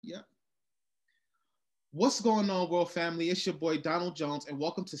Yep. What's going on, world family? It's your boy Donald Jones, and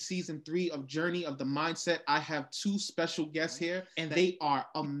welcome to season 3 of Journey of the Mindset. I have 2 special guests here, and they are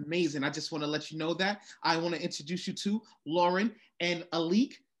amazing. I just want to let you know that. I want to introduce you to Lauren and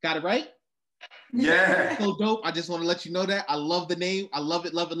Alik. Got it right? Yeah. So dope. I just want to let you know that. I love the name. I love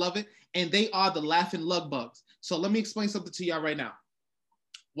it, love it, love it. And they are the Laughing Lug Bugs. So let me explain something to y'all right now.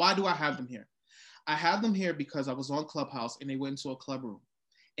 Why do I have them here? I have them here because I was on Clubhouse and they went into a club room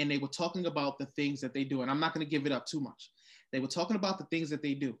and they were talking about the things that they do. And I'm not going to give it up too much. They were talking about the things that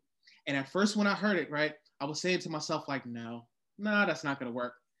they do. And at first, when I heard it, right, I was saying to myself, like, no, that's not going to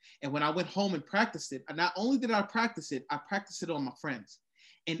work. And when I went home and practiced it, not only did I practiced it on my friends.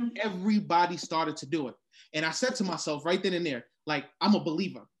 And everybody started to do it. And I said to myself right then and there, like, I'm a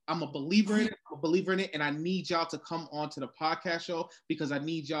believer. I'm a believer in it. I'm a believer in it. And I need y'all to come on to the podcast show because I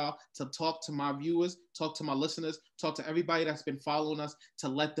need y'all to talk to my viewers, talk to my listeners, talk to everybody that's been following us to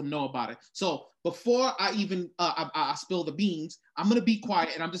let them know about it. So before I even I spill the beans, I'm going to be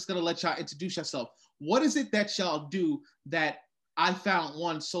quiet and I'm just going to let y'all introduce yourself. What is it that y'all do that I found,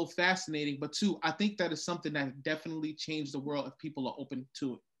 one, so fascinating, but two, I think that is something that definitely changed the world if people are open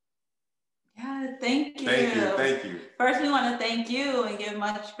to it? Yeah, thank you. Thank you. First, we want to thank you and give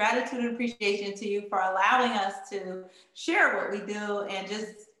much gratitude and appreciation to you for allowing us to share what we do and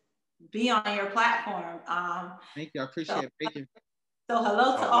just be on your platform. Thank you. I appreciate it. Thank you. So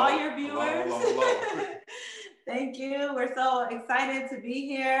hello to all your viewers. Hello. Thank you. We're so excited to be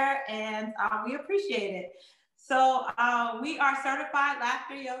here and we appreciate it. So we are certified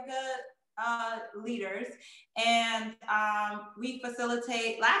laughter yoga leaders, and we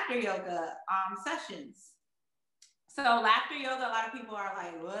facilitate laughter yoga sessions. So laughter yoga, a lot of people are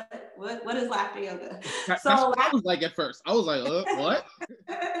like, what is laughter yoga? That's what I was like at first. I was like, what?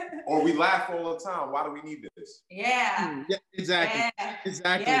 Or we laugh all the time. Why do we need this? Yeah, exactly. Yeah.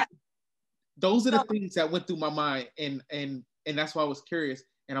 Exactly. Yeah. Those are the things that went through my mind, and that's why I was curious,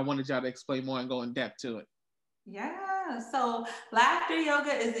 and I wanted y'all to explain more and go in depth to it. Yeah, so laughter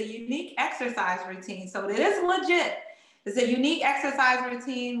yoga is a unique exercise routine. So it is legit. It's a unique exercise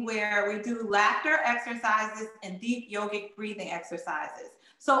routine where we do laughter exercises and deep yogic breathing exercises.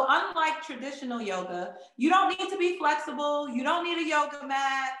 So unlike traditional yoga, you don't need to be flexible. You don't need a yoga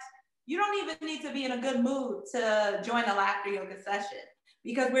mat. You don't even need to be in a good mood to join a laughter yoga session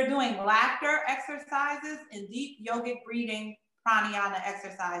because we're doing laughter exercises and deep yogic breathing pranayama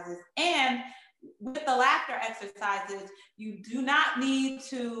exercises. And with the laughter exercises, you do not need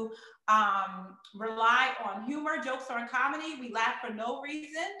to rely on humor, jokes, or comedy. We laugh for no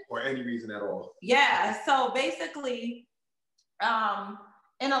reason. Or any reason at all. Yeah, so basically, in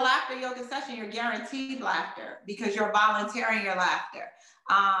a laughter yoga session, you're guaranteed laughter because you're volunteering your laughter.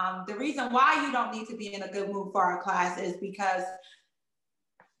 The reason why you don't need to be in a good mood for our class is because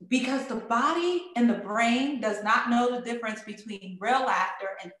the body and the brain does not know the difference between real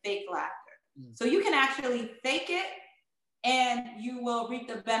laughter and fake laughter. So you can actually fake it and you will reap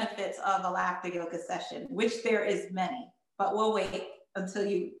the benefits of a laughter yoga session, which there is many, but we'll wait until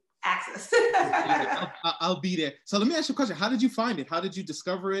you access. I'll be there. So let me ask you a question. How did you find it? How did you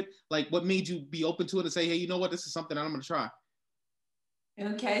discover it? Like what made you be open to it and say, hey, you know what? This is something I'm going to try.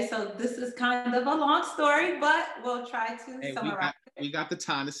 Okay, so this is kind of a long story, but we'll try to summarize. We got the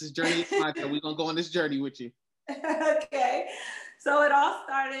time. This is Journey. We're going to go on this journey with you. Okay, so it all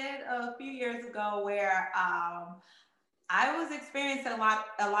started a few years ago where I was experiencing a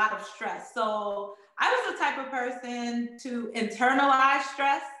lot of stress. So I was the type of person to internalize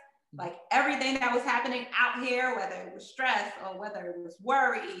stress, like everything that was happening out here, whether it was stress or whether it was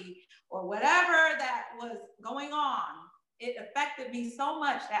worry or whatever that was going on, it affected me so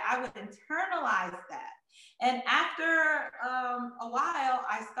much that I would internalize that. And after a while,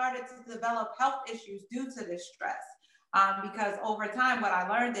 I started to develop health issues due to this stress. Because over time, what I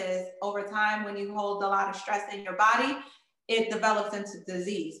learned is over time, when you hold a lot of stress in your body, it develops into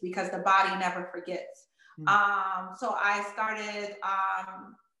disease because the body never forgets. So I started,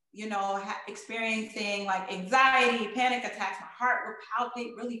 experiencing like anxiety, panic attacks. My heart would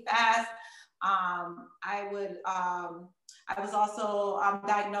palpitate really fast. I was also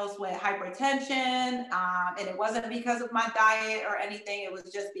diagnosed with hypertension, and it wasn't because of my diet or anything. It was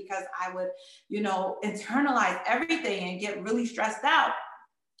just because I would, internalize everything and get really stressed out.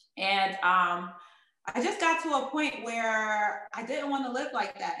 And I just got to a point where I didn't want to live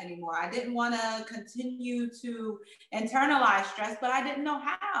like that anymore. I didn't want to continue to internalize stress, but I didn't know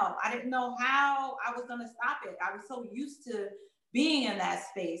how. I didn't know how I was going to stop it. I was so used to being in that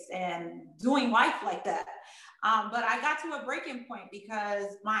space and doing life like that. But I got to a breaking point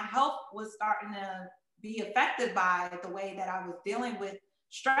because my health was starting to be affected by the way that I was dealing with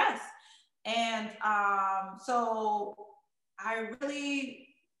stress. And so I really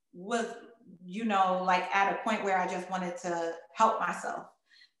was, like at a point where I just wanted to help myself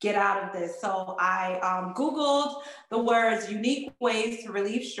get out of this. So I Googled the words unique ways to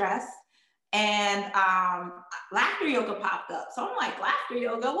relieve stress, and laughter yoga popped up. So I'm like, laughter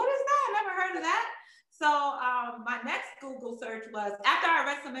yoga, what is that? I never heard of that. So my next Google search was, after I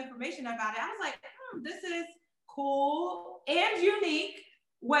read some information about it, I was like, this is cool and unique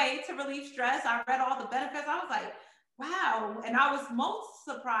way to relieve stress. I read all the benefits. I was like, wow. And I was most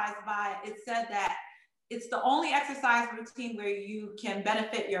surprised by it. It said that it's the only exercise routine where you can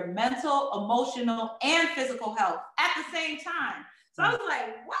benefit your mental, emotional, and physical health at the same time. So I was like,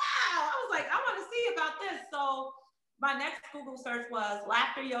 wow. I was like, I want to see about this. So my next Google search was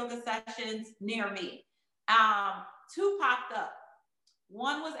laughter yoga sessions near me. 2 popped up.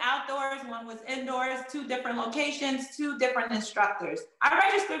 One was outdoors, one was indoors, 2 different locations, 2 different instructors. I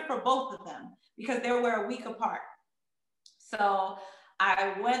registered for both of them because they were a week apart. So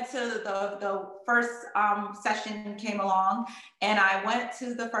I went to the first session came along, and I went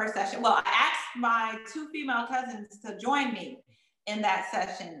to the first session. Well, I asked my 2 female cousins to join me in that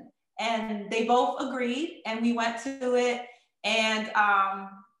session, and they both agreed, and we went to it, and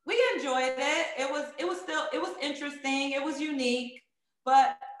we enjoyed it. It was interesting. It was unique,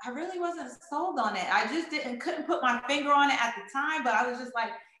 but I really wasn't sold on it. I just couldn't put my finger on it at the time, but I was just like,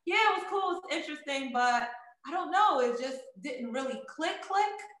 yeah, it was cool, it's interesting, but I don't know, it just didn't really click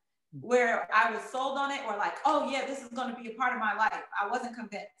where I was sold on it, or like, oh yeah, this is going to be a part of my life. I wasn't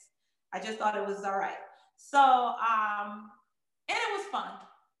convinced. I just thought it was all right. So, and it was fun,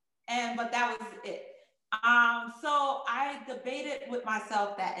 but that was it. So I debated with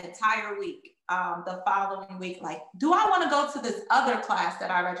myself that entire week, the following week, like, do I want to go to this other class that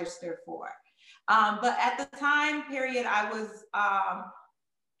I registered for? But at the time period, I was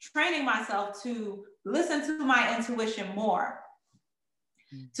training myself to listen to my intuition more,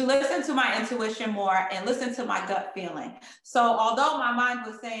 and listen to my gut feeling. So although my mind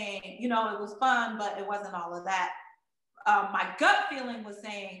was saying, it was fun, but it wasn't all of that, my gut feeling was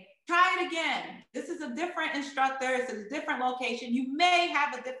saying, try it again. This is a different instructor. It's a different location. You may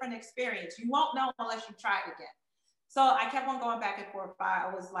have a different experience. You won't know unless you try it again. So I kept on going back and forth.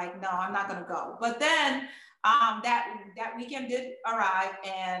 I was like, no, I'm not going to go. But then that weekend did arrive,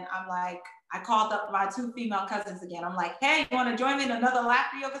 and I'm like, I called up my 2 female cousins again. I'm like, hey, you want to join me in another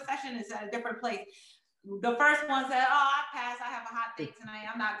laughter yoga session? It's at a different place. The first one said, oh, I pass. I have a hot date tonight.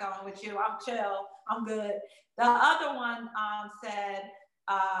 I'm not going with you. I'm chill. I'm good. The other one said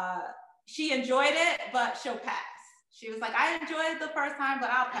she enjoyed it, but she'll pass. She was like, I enjoyed it the first time, but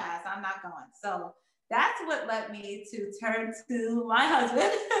I'll pass. I'm not going. So that's what led me to turn to my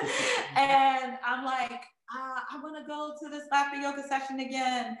husband. And I'm like, I want to go to this laughter yoga session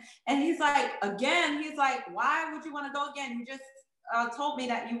again. And he's like, why would you want to go again? You just told me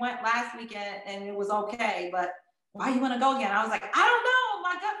that you went last weekend and it was okay, but why you want to go again? I was like, I don't know.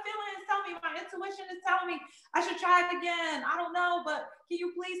 My gut feeling is telling me, my intuition is telling me I should try it again. I don't know, but can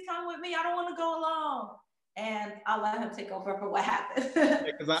you please come with me? I don't want to go alone. And I'll let him take over for what happened.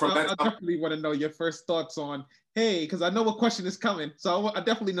 Because I definitely want to know your first thoughts on, hey, because I know what question is coming. So I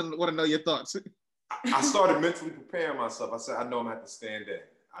definitely want to know your thoughts. I started mentally preparing myself. I said, I know I'm going to have to stand in.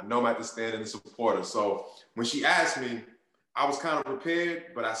 I know I'm going to have to stand in and support her. So when she asked me, I was kind of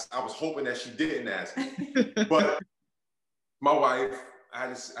prepared, but I was hoping that she didn't ask me. But my wife, I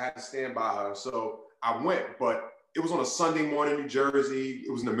had to stand by her. So I went, but it was on a Sunday morning in New Jersey.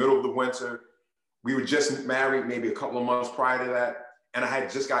 It was in the middle of the winter. We were just married maybe a couple of months prior to that. And I had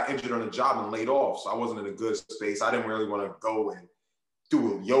just got injured on a job and laid off. So I wasn't in a good space. I didn't really want to go and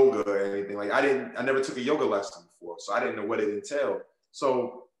do yoga or anything. Like I never took a yoga lesson before. So I didn't know what it entailed.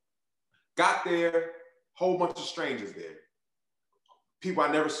 So got there, whole bunch of strangers there. People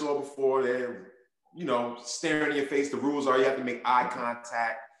I never saw before. They're, staring in your face. The rules are you have to make eye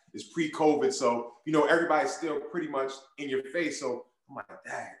contact. It's pre-COVID. So, everybody's still pretty much in your face. So I'm like,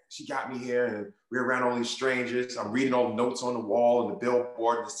 dang, she got me here and we're around all these strangers. I'm reading all the notes on the wall and the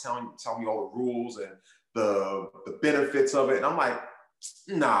billboard and it's telling me all the rules and the benefits of it. And I'm like,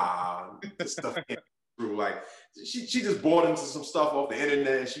 nah, this stuff ain't true. Like she just bought into some stuff off the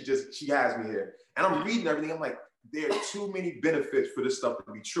internet and she has me here. And I'm reading everything. I'm like, there are too many benefits for this stuff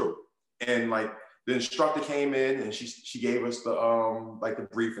to be true. And like the instructor came in and she gave us the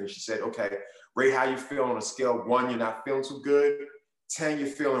briefing. She said, okay, rate how you feel on a scale of 1, you're not feeling too good. 10, you're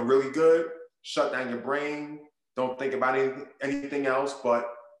feeling really good. Shut down your brain. Don't think about anything else but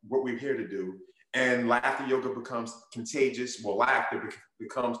what we're here to do. And laughter yoga becomes contagious. Well, laughter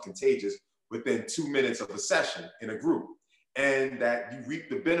becomes contagious within 2 minutes of the session in a group. and that you reap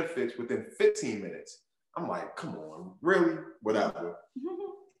the benefits within 15 minutes. I'm like, come on, really? Whatever.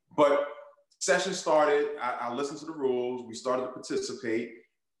 But session started, I listened to the rules, we started to participate,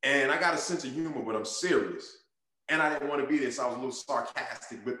 and I got a sense of humor, but I'm serious. And I didn't want to be there, so I was a little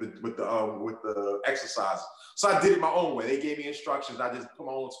sarcastic with the exercise. So I did it my own way. They gave me instructions, I just put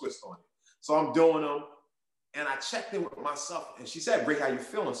my own twist on it. So I'm doing them, and I checked in with myself, and she said, Ray, how you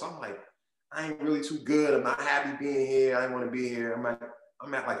feeling? So I'm like, I ain't really too good. I'm not happy being here. I didn't want to be here.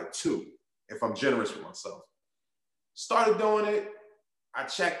 I'm at like a 2, if I'm generous with myself. Started doing it. I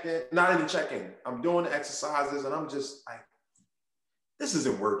checked in. No, I didn't check in. I'm doing the exercises, and I'm just like, this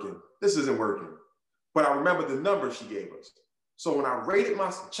isn't working. This isn't working. But I remember the number she gave us. So when I rated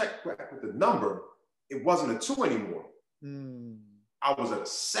check back with the number, it wasn't a 2 anymore. I was at a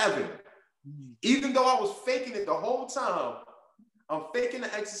 7. Even though I was faking it the whole time, I'm faking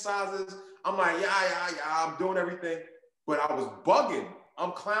the exercises. I'm like, yeah, I'm doing everything. But I was bugging.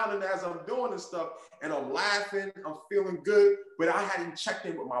 I'm clowning as I'm doing this stuff, and I'm laughing. I'm feeling good, but I hadn't checked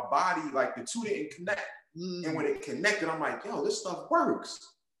in with my body. Like the 2 didn't connect. And when it connected, I'm like, yo, this stuff works.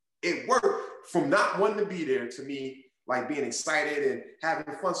 It worked from not wanting to be there to me, like being excited and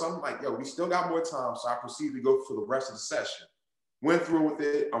having fun. So I'm like, yo, we still got more time. So I proceeded to go for the rest of the session. Went through with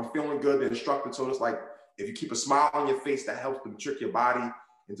it. I'm feeling good. The instructor told us, like, if you keep a smile on your face, that helps them trick your body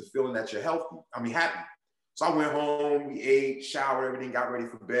into feeling that you're healthy. Happy. So I went home, we ate, showered, everything, got ready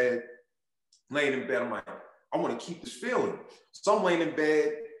for bed. Laying in bed, I'm like, I want to keep this feeling. So I'm laying in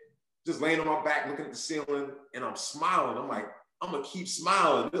bed, just laying on my back, looking at the ceiling, and I'm smiling. I'm like, I'm gonna keep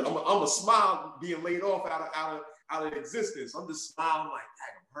smiling. I'm a smile being laid off out of existence. I'm just smiling, like,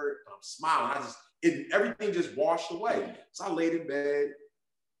 dang, I'm hurt, but I'm smiling. Everything just washed away. So I laid in bed,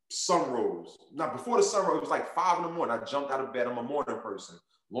 sun rose. Now, before the sun rose, it was like 5 in the morning. I jumped out of bed. I'm a morning person.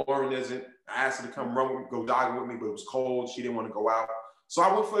 Lauren isn't. I asked her to come run with me, go jogging with me, but it was cold. She didn't want to go out. So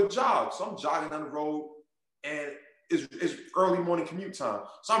I went for a jog. So I'm jogging down the road, and it's early morning commute time.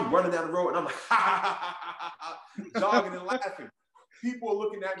 So I'm running down the road, and I'm like, jogging and laughing. People are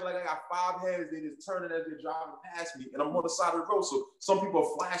looking at me like I got 5 heads. They just turning as they're driving past me, and I'm on the side of the road. So some people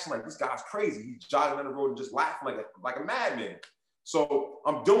are flashing like, this guy's crazy. He's jogging down the road and just laughing like a madman. So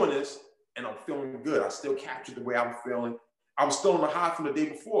I'm doing this, and I'm feeling good. I still captured the way I was feeling. I was still on the high from the day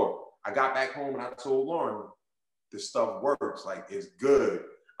before. I got back home, and I told Lauren, this stuff works. Like, it's good.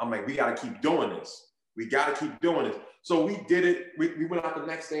 I'm like, we got to keep doing this. We got to keep doing this. So we did it. We went out the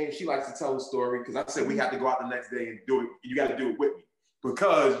next day, and she likes to tell the story because I said we had to go out the next day and do it. You got to do it with me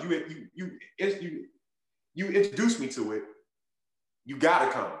because you introduced me to it. You got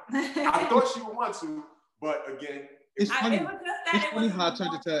to come. I thought she would want to, but again, it's funny. It's funny how it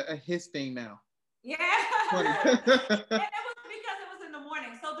turned into a his thing now. Yeah. And it was because it was in the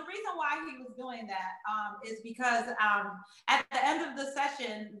morning. So the reason why he was doing that is because at the end of the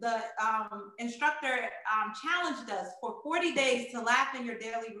session, the instructor challenged us for 40 days to laugh in your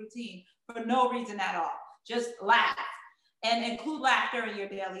daily routine for no reason at all. Just laugh and include laughter in your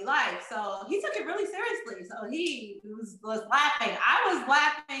daily life. So he took it really seriously. So he was laughing. I was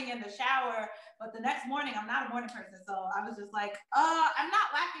laughing in the shower, but the next morning, I'm not a morning person. So I was just like, I'm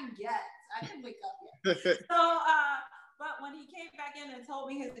not laughing yet. I didn't wake up yet. So, but when he came back in and told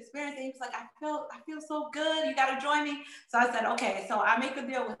me his experience, he was like, I feel so good. You got to join me. So I said, okay, so I make a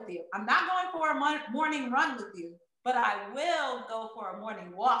deal with you. I'm not going for a morning run with you, but I will go for a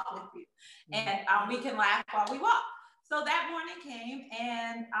morning walk with you. And we can laugh while we walk. So that morning came,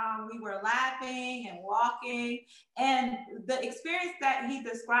 and we were laughing and walking. And the experience that he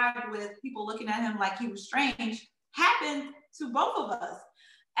described with people looking at him like he was strange happened to both of us.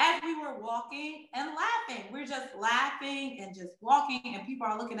 As we were walking and laughing, we're just laughing and just walking, and people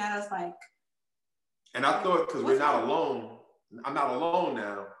are looking at us like. And I thought, because we're not alone, I'm not alone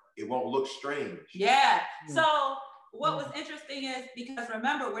now, it won't look strange. Yeah. So what was interesting is, because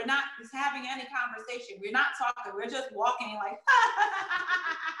remember, we're not just having any conversation. We're not talking. We're just walking like,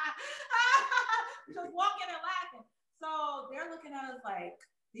 just walking and laughing. So they're looking at us like,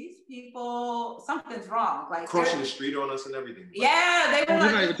 these people, something's wrong. Like crossing the street on us and everything. Yeah, they were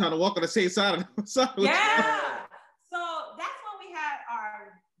like, not even trying to walk on the same side of the side. Yeah. So that's when we had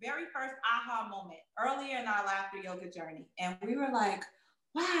our very first aha moment earlier in our laughter yoga journey. And we were like,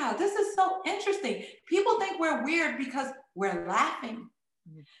 wow, this is so interesting. People think we're weird because we're laughing.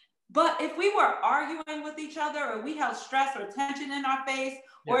 But if we were arguing with each other, or we held stress or tension in our face,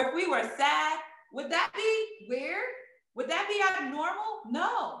 or if we were sad, would that be weird? Would that be abnormal?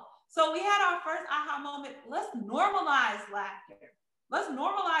 No. So we had our first aha moment. Let's normalize laughter. Let's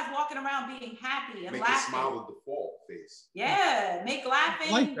normalize walking around being happy and make laughing. Make a smile a default face. Yeah, make laughing.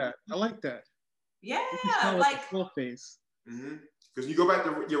 I like that. I like that. Yeah, like the full face. Because you go back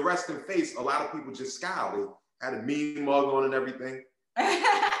to your resting face, a lot of people just scowl. They had a mean mug on and everything.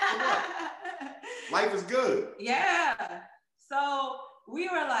 Life is good. Yeah. So we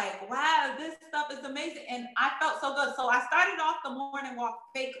were like, wow, this stuff is amazing. And I felt so good. So I started off the morning walk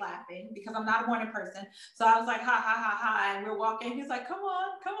fake laughing because I'm not a morning person. So I was like, ha, ha, ha, ha. And we're walking. He's like, come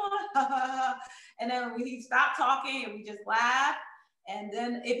on, come on. And then he stopped talking and we just laughed. And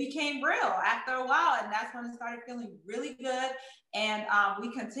then it became real after a while. And that's when it started feeling really good. And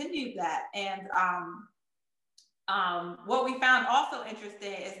we continued that. And what we found also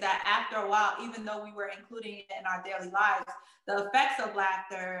interesting is that after a while, even though we were including it in our daily lives, the effects of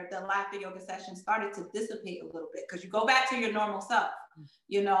laughter, the laughter yoga session started to dissipate a little bit because you go back to your normal self,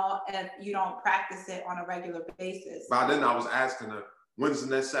 you know, and you don't practice it on a regular basis. By then I was asking her, when's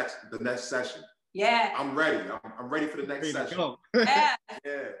the next session? Yeah. I'm ready. I'm ready for the next session. Yeah.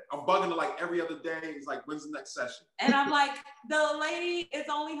 Yeah. I'm bugging her like every other day. It's like, when's the next session? And I'm like, the lady is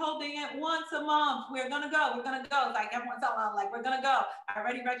only holding it once a month. We're going to go. We're going to go. It's like everyone's telling me, like, we're going to go. I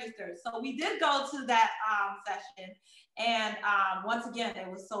already registered. So we did go to that session. And once again,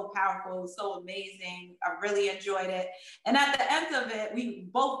 it was so powerful. It was so amazing. I really enjoyed it. And at the end of it, we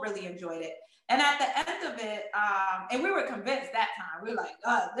both really enjoyed it. And at the end of it, and we were convinced that time, we were like,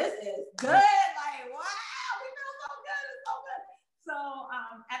 this is good. Like, wow, we feel so good. It's so good. So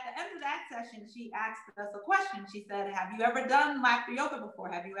at the end of that session, she asked us a question. She said, have you ever done laughter yoga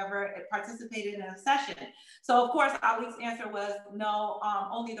before? Have you ever participated in a session? So of course, Alik's answer was no,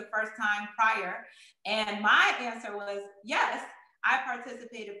 only the first time prior. And my answer was, yes, I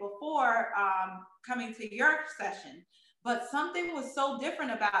participated before coming to your session. But something was so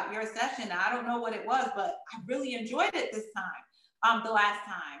different about your session. I don't know what it was, but I really enjoyed it this time, the last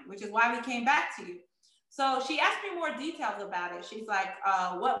time, which is why we came back to you. So she asked me more details about it. She's like,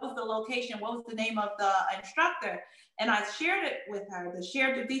 what was the location? What was the name of the instructor? And I shared it with her,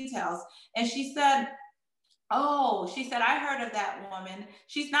 shared the details. And she said, I heard of that woman.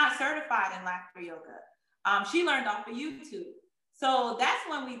 She's not certified in laughter yoga. She learned off of YouTube. So that's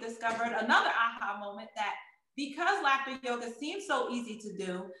when we discovered another aha moment that because laughter yoga seems so easy to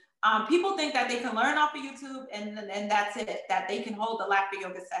do, people think that they can learn off of YouTube and that's it, that they can hold a laughter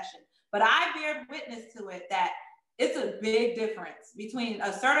yoga session. But I bear witness to it that it's a big difference between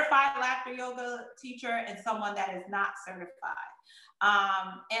a certified laughter yoga teacher and someone that is not certified.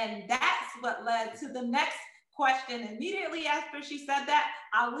 And that's what led to the next question. Immediately after she said that,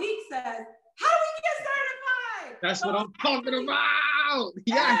 Alik says, how do we get certified? That's what I'm talking about.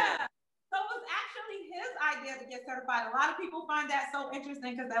 Yeah. So it was actually his idea to get certified. A lot of people find that so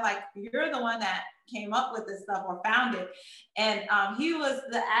interesting because they're like, you're the one that came up with this stuff or found it. And he was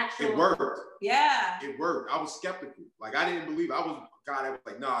the actual. It worked. Yeah. It worked. I was skeptical. Like, I didn't believe. I was a guy that was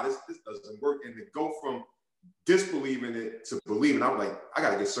like, nah, this doesn't work. And to go from disbelieving it to believing, I was like, I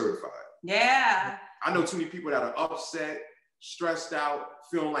got to get certified. Yeah. I know too many people that are upset, stressed out,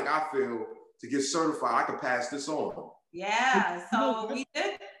 feeling like I feel to get certified. I could pass this on. Yeah. So we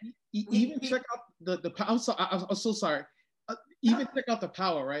did. Even check out the I'm so sorry. Even check out the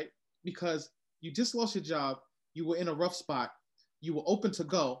power, right? Because you just lost your job, you were in a rough spot, you were open to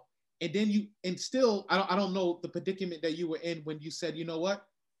go, and then still I don't know the predicament that you were in when you said, you know what,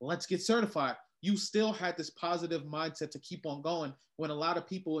 let's get certified. You still had this positive mindset to keep on going when a lot of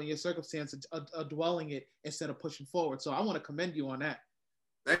people in your circumstances are dwelling it instead of pushing forward. So I want to commend you on that.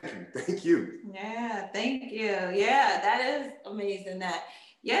 Thank you. Yeah, thank you. Yeah, that is amazing. That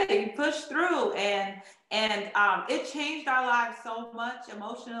you pushed through, and it changed our lives so much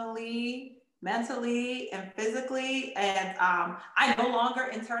emotionally, mentally, and physically. And I no longer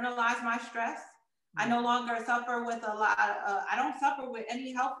internalize my stress. I no longer suffer with I don't suffer with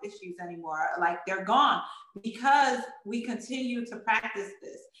any health issues anymore. Like, they're gone because we continue to practice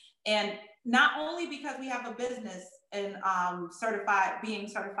this. And not only because we have a business and being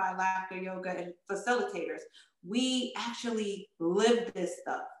certified laughter yoga and facilitators, we actually live this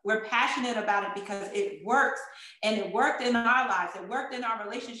stuff. We're passionate about it because it works, and it worked in our lives. It worked in our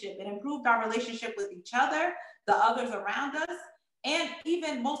relationship. It improved our relationship with each other, the others around us, and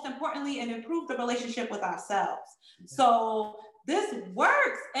even most importantly, it improved the relationship with ourselves. So this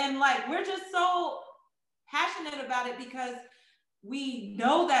works. And like, we're just so passionate about it because we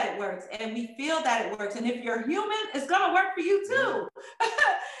know that it works and we feel that it works. And if you're human, it's gonna work for you too.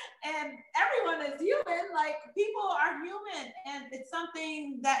 And everyone is human, like, people are human, and it's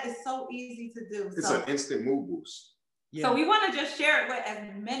something that is so easy to do. It's an instant mood boost. Yeah. So we want to just share it with as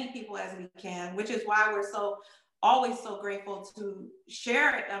many people as we can, which is why we're always so grateful to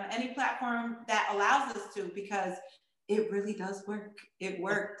share it on any platform that allows us to, because it really does work. It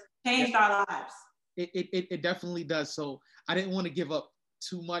worked, changed our lives. It definitely does. So I didn't want to give up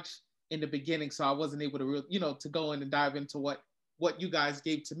too much in the beginning, so I wasn't able to to go in and dive into what you guys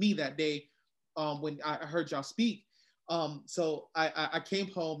gave to me that day when I heard y'all speak. So I came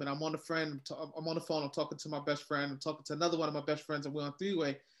home and I'm on the phone. I'm talking to my best friend. I'm talking to another one of my best friends, and we're on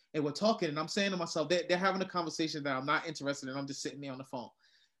three-way and we're talking. And I'm saying to myself, they're having a conversation that I'm not interested in. I'm just sitting there on the phone.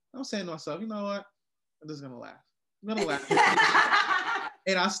 I'm saying to myself, you know what? I'm just gonna laugh. I'm gonna laugh.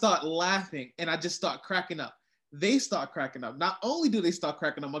 And I start laughing, and I just start cracking up. They start cracking up. Not only do they start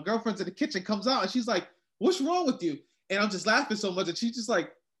cracking up, my girlfriend's in the kitchen, comes out, and she's like, "What's wrong with you?" And I'm just laughing so much, and she's just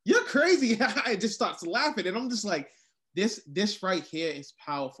like, "You're crazy." I just starts laughing, and I'm just like, this right here is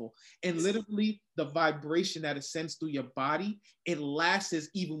powerful. And literally, the vibration that it sends through your body, it lasts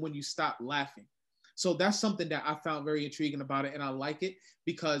even when you stop laughing. So that's something that I found very intriguing about it, and I like it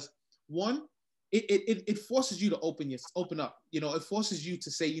because one, it forces you to open up. It forces you to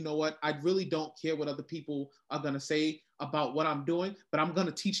say, you know what, I really don't care what other people are gonna say about what I'm doing, but I'm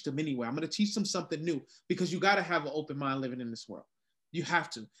gonna teach them anyway. I'm gonna teach them something new, because you gotta have an open mind living in this world. You have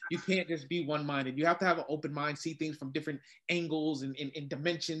to. You can't just be one-minded. You have to have an open mind, see things from different angles and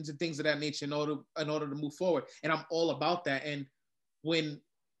dimensions and things of that nature in order to move forward. And I'm all about that. And when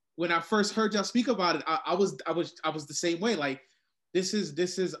I first heard y'all speak about it, I was the same way. Like, this is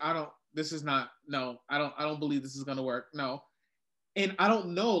no, I don't believe this is gonna work. No. And I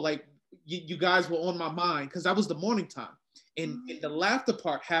don't know, like, you guys were on my mind because that was the morning time. And the laughter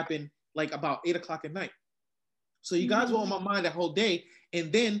part happened like about 8:00 at night. So you guys were on my mind that whole day.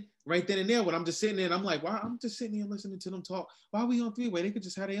 And then right then and there, when I'm just sitting there and I'm like, wow, I'm just sitting here listening to them talk. Why are we on three-way? They could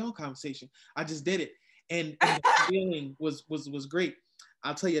just have their own conversation. I just did it. And the feeling was great.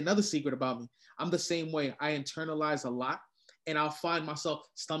 I'll tell you another secret about me. I'm the same way. I internalize a lot. And I'll find myself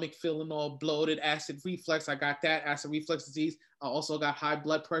stomach feeling all bloated, acid reflux. I got that acid reflux disease. I also got high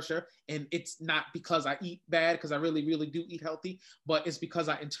blood pressure. And it's not because I eat bad, because I really, really do eat healthy, but it's because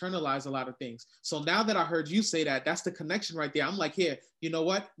I internalize a lot of things. So now that I heard you say that, that's the connection right there. I'm like, here, you know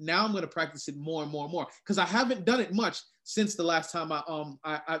what? Now I'm going to practice it more and more and more, because I haven't done it much since the last time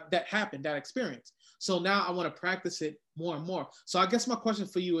that happened, that experience. So now I want to practice it more and more. So I guess my question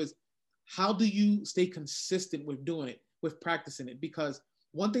for you is, how do you stay consistent with doing it, with practicing it? Because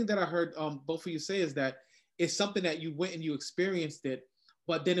one thing that I heard both of you say is that it's something that you went and you experienced it,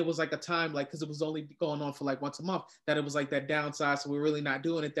 but then it was like a time, like, because it was only going on for like once a month, that it was like that downside. So we're really not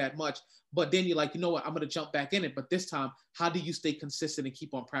doing it that much. But then you're like, you know what, I'm going to jump back in it. But this time, how do you stay consistent and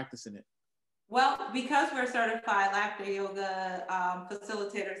keep on practicing it? Well, because we're certified laughter yoga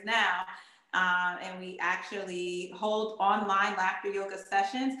facilitators now, and we actually hold online laughter yoga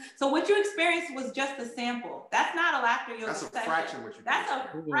sessions. So what you experienced was just a sample. That's not a laughter yoga session. That's a fraction of what you That's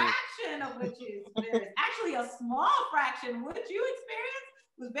a fraction of what you experienced. Actually, a small fraction. What you experienced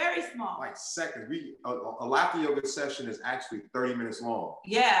was very small. Like seconds. A laughter yoga session is actually 30 minutes long.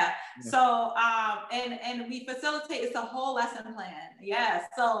 Yeah. So and we facilitate. It's a whole lesson plan. Yeah.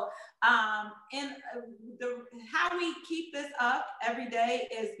 So and how we keep this up every day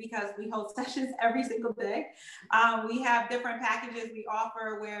is because we hold sessions every single day. We have different packages we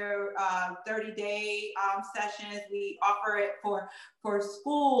offer where 30-day sessions. We offer it for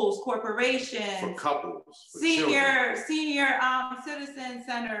schools, corporations, for couples, for senior citizen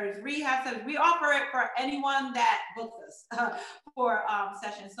centers, rehab centers. We offer it for anyone that books us for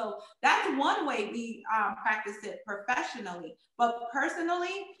sessions. So that's one way we practice it professionally. But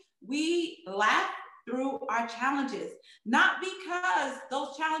personally, we laugh through our challenges, not because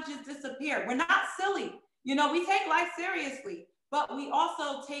those challenges disappear. We're not silly. We take life seriously, but we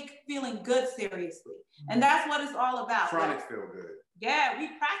also take feeling good seriously. And that's what it's all about. Chronic feel good. Yeah, we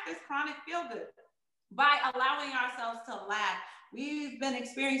practice chronic feel good by allowing ourselves to laugh. We've been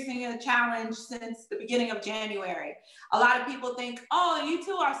experiencing a challenge since the beginning of January. A lot of people think, oh, you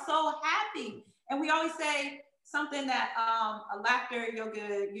two are so happy. And we always say something that Laughter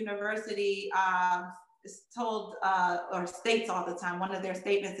Yoga University is told or states all the time. One of their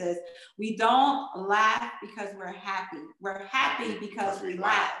statements is, we don't laugh because we're happy. We're happy because we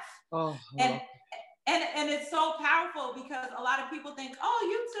laugh. Oh. And it's so powerful because a lot of people think, oh,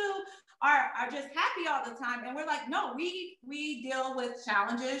 you two are just happy all the time. And we're like, no, we deal with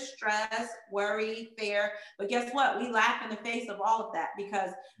challenges, stress, worry, fear. But guess what? We laugh in the face of all of that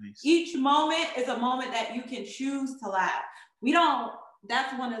because each moment is a moment that you can choose to laugh.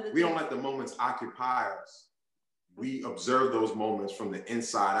 That's one of the We don't let the moments occupy us. We observe those moments from the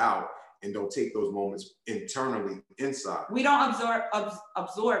inside out and don't take those moments internally inside. We don't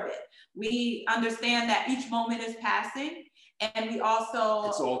absorb it. We understand that each moment is passing, and we also...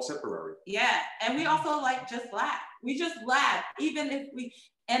 It's all temporary. Yeah, and we also just laugh. We just laugh, even if we...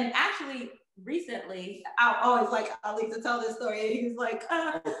 And actually, recently, I like to tell this story. He's like,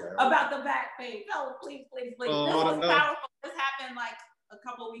 about the back pain. No, please. This was powerful. This happened like a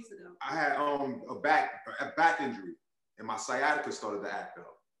couple of weeks ago. I had a back injury, and my sciatica started to act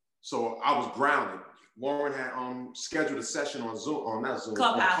up. So I was grounded. Lauren had scheduled a session on Zoom,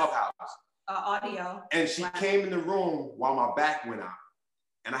 Clubhouse. Audio. And she came in the room while my back went out.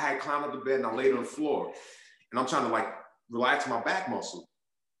 And I had climbed up the bed and I laid on the floor. And I'm trying to like relax my back muscle.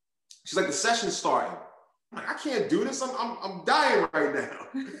 She's like, the session's starting. I'm like, I can't do this. I'm dying right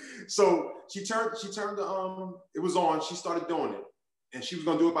now. So she turned it was on. She started doing it. And she was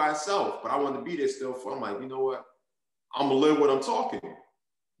gonna do it by herself, but I wanted to be there still. I'm like, you know what? I'm gonna live what I'm talking.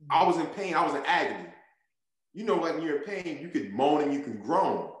 I was in pain. I was in agony. You know, like when you're in pain, you can moan and you can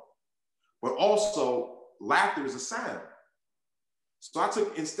groan. But also, laughter is a sound. So I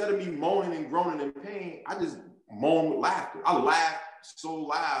took, instead of me moaning and groaning in pain, I just moaned with laughter. I laughed so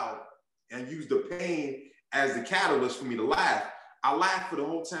loud and used the pain as the catalyst for me to laugh. I laughed for the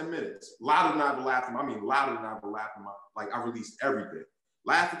whole 10 minutes. Louder than I've been laughing. I mean, louder than I've been laughing. Like, I released everything.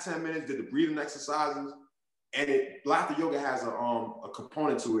 Laughed for 10 minutes, did the breathing exercises, and laughter yoga has a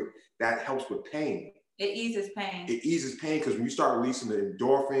component to it that helps with pain. It eases pain. It eases pain because when you start releasing the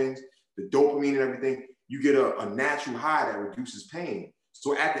endorphins, the dopamine and everything, you get a natural high that reduces pain.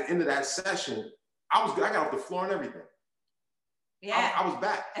 So at the end of that session, I was good. I got off the floor and everything. Yeah. I was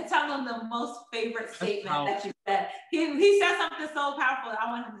back. And tell them the most favorite statement that you said. He said something so powerful.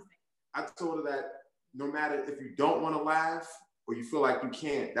 I want him to say. I told her that no matter if you don't want to laugh or you feel like you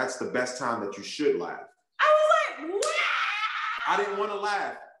can't, that's the best time that you should laugh. I was like, wow. I didn't want to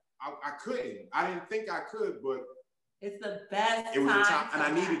laugh. I couldn't. I didn't think I could, but it's the best it was time. The time, and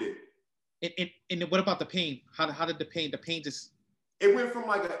I needed it. And what about the pain? How did the pain just? It went from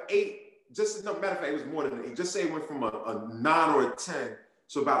like an 8. Just no matter of fact, it was more than an 8. Just say it went from a 9 or a 10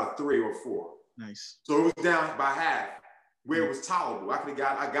 to about a 3 or 4. Nice. So it was down by half, where it was tolerable.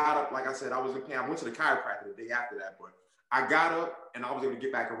 I got up, like I said, I was in pain. I went to the chiropractor the day after that, but I got up and I was able to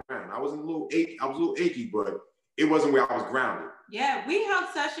get back around. I was a little achy, but it wasn't where I was grounded. Yeah, we held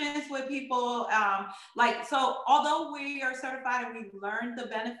sessions with people, so although we are certified and we've learned the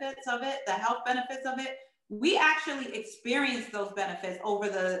benefits of it, the health benefits of it, we actually experienced those benefits over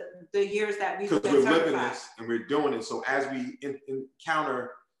the years that we've been certified. Because we're living this and we're doing it. So as we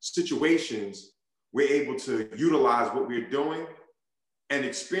encounter situations, we're able to utilize what we're doing and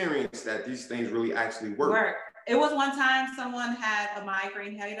experience that these things really actually work. It was one time someone had a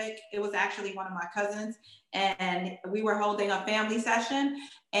migraine headache. It was actually one of my cousins, and we were holding a family session,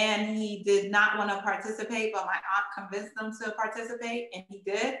 and he did not want to participate, but my aunt convinced him to participate, and he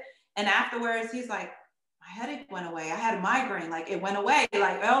did. And afterwards, he's like, my headache went away. I had a migraine, like it went away.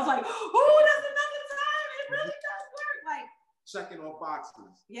 Like I was like, oh, that's another time. It really does work. Like checking off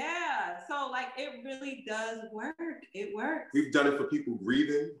boxes. Yeah. So like it really does work. It works. We've done it for people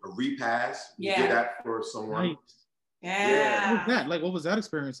grieving, a repass. We did that for someone. Nice. Yeah. What was that? Like, what was that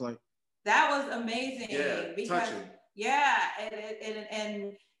experience like? That was amazing. Yeah, because, touching. Yeah,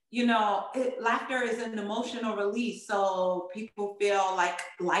 and you know, laughter is an emotional release, so people feel like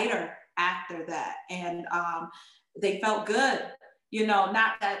lighter after that, and they felt good. You know,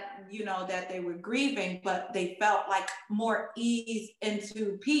 not that, you know, that they were grieving, but they felt like more ease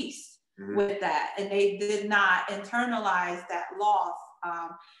into peace with that. And they did not internalize that loss.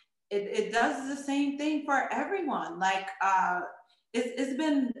 It does the same thing for everyone. Like, it's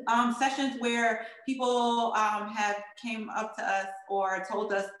been sessions where people have came up to us or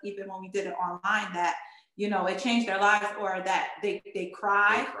told us, even when we did it online, that, you know, it changed their lives, or that they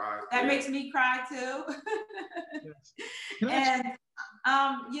cry. That makes me cry too. And,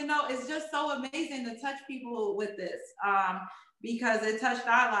 you know, it's just so amazing to touch people with this because it touched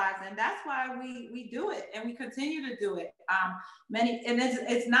our lives. And that's why we do it, and we continue to do it.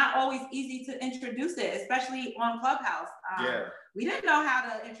 It's not always easy to introduce it, especially on Clubhouse. We didn't know how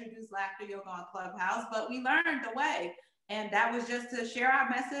to introduce laughter yoga on Clubhouse, but we learned the way. And that was just to share our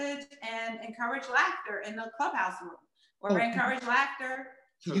message and encourage laughter in the Clubhouse room, or encourage laughter.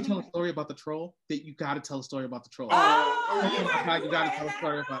 Can you tell a story about the troll? That you got to tell a story about the troll. You got to tell a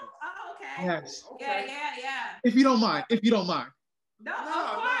story about it. Oh, okay. Yes. Yeah. If you don't mind. No,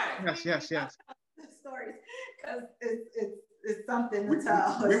 of course. Yes. Stories, because it's something to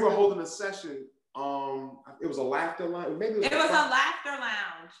tell. We were holding a session. It was a laughter lounge. Maybe it was a laughter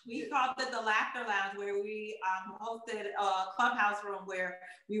lounge. We called it the laughter lounge, where we hosted a Clubhouse room where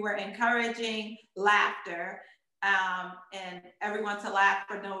we were encouraging laughter and everyone to laugh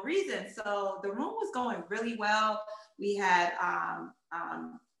for no reason. So the room was going really well. We had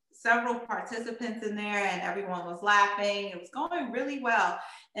several participants in there and everyone was laughing. It was going really well.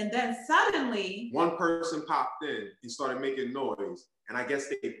 And then suddenly one person popped in and started making noise. And I guess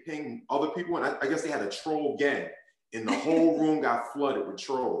they pinged other people. And I guess they had a troll gang. And the whole room got flooded with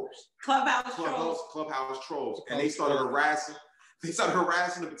trolls. Clubhouse trolls. And they started harassing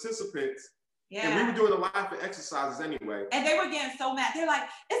the participants. Yeah. And we were doing the laughing exercises anyway. And they were getting so mad. They're like,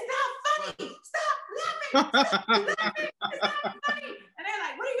 it's not funny. Stop laughing. Stop laughing. It's not funny. And they're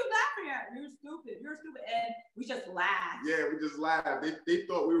like, what are you laughing at? You're stupid. You're stupid. And we just laughed. Yeah, we just laughed. They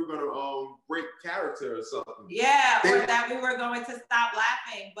thought we were going to break character or something. Yeah, or that we were going to stop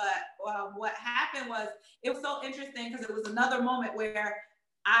laughing. But what happened was, it was so interesting because it was another moment where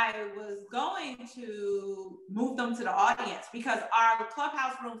I was going to move them to the audience because our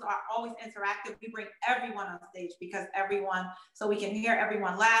clubhouse rooms are always interactive. We bring everyone on stage because so we can hear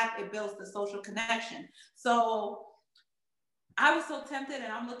everyone laugh. It builds the social connection. So I was so tempted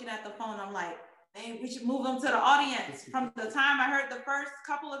and I'm looking at the phone. I'm like, hey, we should move them to the audience. From the time I heard the first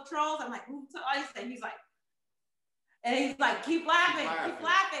couple of trolls, I'm like, move to the audience. And he's like, keep laughing.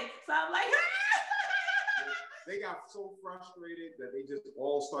 So I'm like, they got so frustrated that they just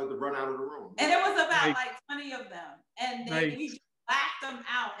all started to run out of the room. And it was about like 20 of them. And then we just laughed them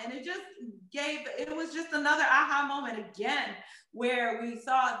out. And it was just another aha moment again, where we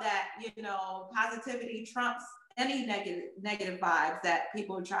saw that, positivity trumps any negative vibes that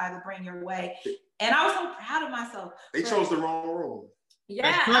people try to bring your way. And I was so proud of myself. They chose the wrong room.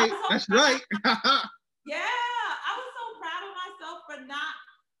 Yeah. That's right. Yeah. I was so proud of myself for not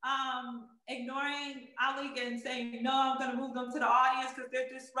ignoring Ali and saying, no, I'm going to move them to the audience because they're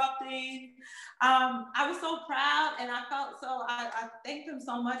disrupting. I was so proud and I thank them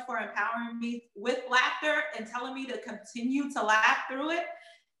so much for empowering me with laughter and telling me to continue to laugh through it.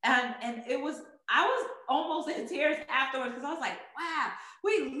 And I was almost in tears afterwards because I was like, wow,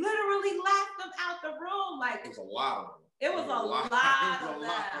 we literally laughed them out the room. Like, it was a lot of them. It was a lot of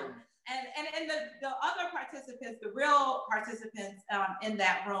them. And the other participants, the real participants in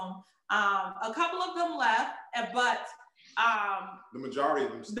that room, a couple of them left, but the majority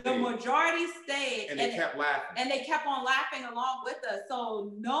of them stayed. The majority stayed. And they kept laughing. And they kept on laughing along with us.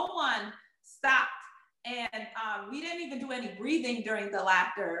 So no one stopped. And we didn't even do any breathing during the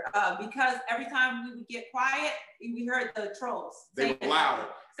laughter because every time we would get quiet, we heard the trolls. They were louder.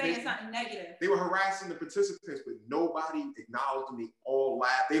 Saying something negative. They were harassing the participants, but nobody acknowledged them. They all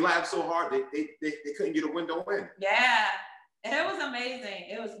laughed. They laughed so hard they couldn't get a window in. Yeah, and it was amazing.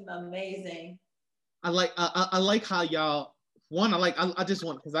 It was amazing. I like how y'all. One, I just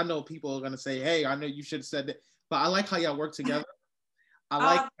want, because I know people are gonna say, hey, I know you should have said that, but I like how y'all work together. I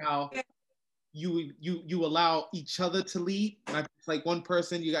like how you allow each other to lead. It's like one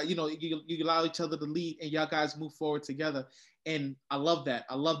person, you allow each other to lead, and y'all guys move forward together. And I love that.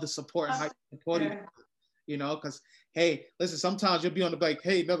 I love the support and how you support each other, because hey, listen, sometimes you'll be on the bike,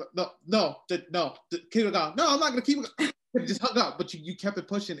 hey, no, keep it going. No, I'm not gonna keep it going. Just hung up, but you kept it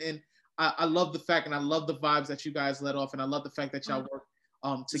pushing. And I love the fact, and I love the vibes that you guys let off, and I love the fact that y'all work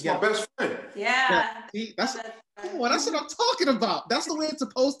together. It's my best friend. Yeah. See, that's what I'm talking about. That's the way it's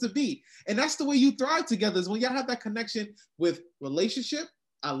supposed to be. And that's the way you thrive together, is when y'all have that connection with relationship.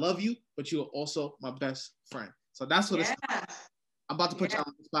 I love you, but you are also my best friend. So that's what it's about. I'm about to put you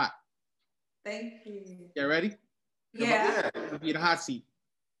on the spot. Thank you. You ready? Yeah. You'll be in the hot seat.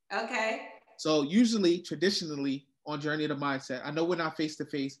 Okay. So traditionally on Journey to Mindset, I know we're not face to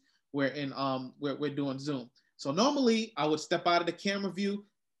face. We're in we're doing Zoom. So normally I would step out of the camera view,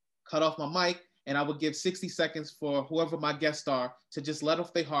 cut off my mic, and I would give 60 seconds for whoever my guests are to just let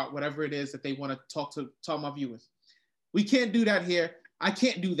off their heart, whatever it is that they want to talk to my viewers. We can't do that here. I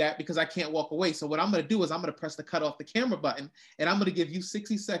can't do that because I can't walk away. So what I'm going to do is I'm going to press the cut off the camera button, and I'm going to give you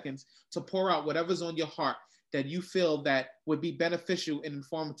 60 seconds to pour out whatever's on your heart that you feel that would be beneficial and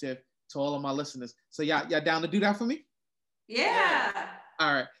informative to all of my listeners. So y'all down to do that for me? Yeah.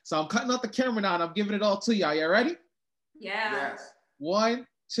 All right. So I'm cutting off the camera now and I'm giving it all to y'all. Y'all ready? Yeah. Yes. 1,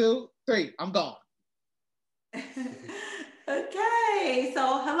 2, 3. I'm gone. Okay.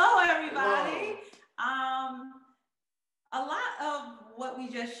 So hello, everybody. Hello. A lot of what we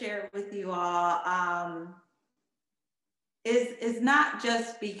just shared with you all is not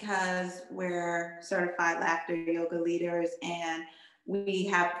just because we're certified laughter yoga leaders and we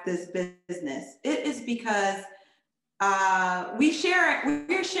have this business. It is because we're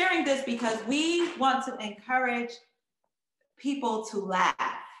sharing this because we want to encourage people to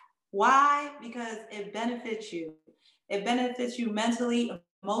laugh. Why? Because it benefits you. It benefits you mentally,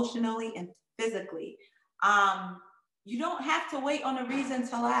 emotionally, and physically. You don't have to wait on a reason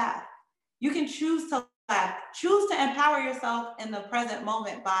to laugh. You can choose to laugh. Choose to empower yourself in the present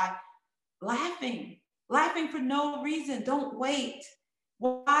moment by laughing for no reason. Don't wait.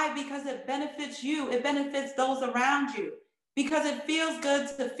 Why? Because it benefits you. It benefits those around you. Because it feels good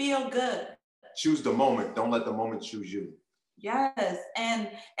to feel good. Choose the moment. Don't let the moment choose you. Yes, and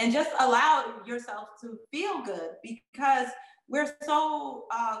just allow yourself to feel good, because we're so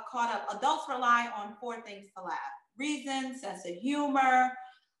caught up. Adults rely on 4 things to laugh: reason, sense of humor,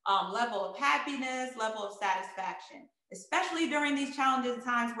 level of happiness, level of satisfaction. Especially during these challenging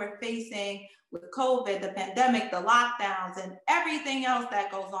times we're facing with COVID, the pandemic, the lockdowns, and everything else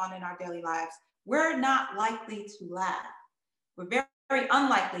that goes on in our daily lives, we're not likely to laugh. We're very, very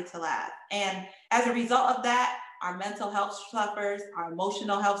unlikely to laugh. And as a result of that, our mental health suffers, our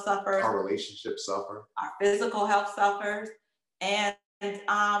emotional health suffers, our relationships suffer, our physical health suffers. And,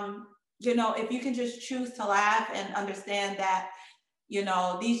 you know, if you can just choose to laugh and understand that, you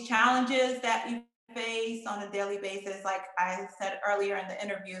know, these challenges that you face on a daily basis, like I said earlier in the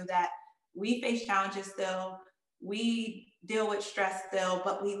interview, that we face challenges still, we deal with stress still,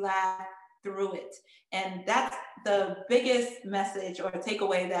 but we laugh through it. And that's the biggest message or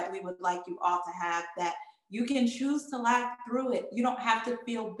takeaway that we would like you all to have, that you can choose to laugh through it. You don't have to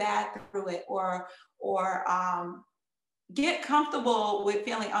feel bad through it, or get comfortable with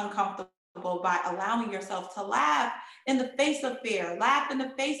feeling uncomfortable by allowing yourself to laugh in the face of fear, laugh in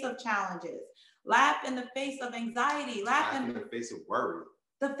the face of challenges, laugh in the face of anxiety, laugh in the face of worry,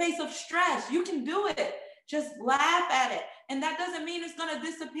 the face of stress. You can do it. Just laugh at it. And that doesn't mean it's going to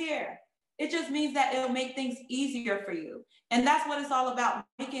disappear. It just means that it'll make things easier for you. And that's what it's all about,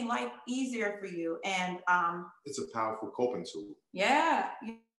 making life easier for you. And it's a powerful coping tool. Yeah.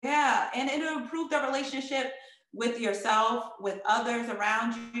 And it'll improve the relationship with yourself, with others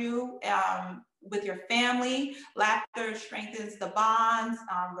around you, with your family. Laughter strengthens the bonds,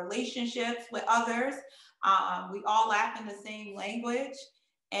 relationships with others. We all laugh in the same language.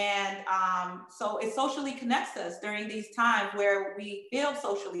 And so it socially connects us during these times where we feel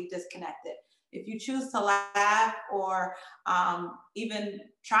socially disconnected. If you choose to laugh, or even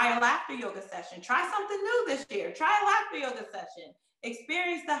try a laughter yoga session, try something new this year, try a laughter yoga session,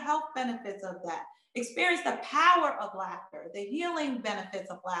 experience the health benefits of that, experience the power of laughter, the healing benefits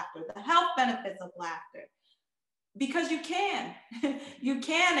of laughter, the health benefits of laughter, because you can, you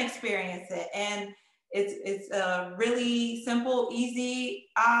can experience it. And it's a really simple, easy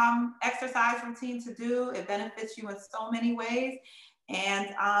exercise routine to do. It benefits you in so many ways.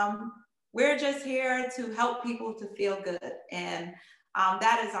 And we're just here to help people to feel good. And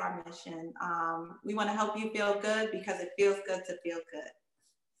that is our mission. We want to help you feel good because it feels good to feel good.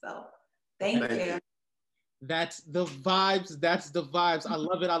 So thank you. That's the vibes. That's the vibes. I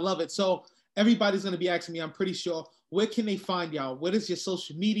love it. I love it. So everybody's going to be asking me, I'm pretty sure, where can they find y'all? What is your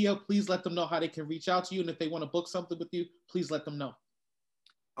social media? Please let them know how they can reach out to you. And if they want to book something with you, please let them know.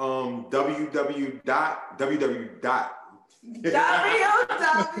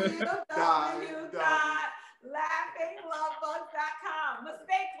 www.laughinglovebugs.com.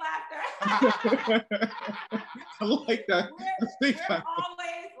 Mistake laughter. I like that. We're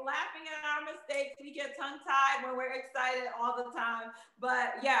always laughing at our mistakes. We get tongue-tied when we're excited all the time.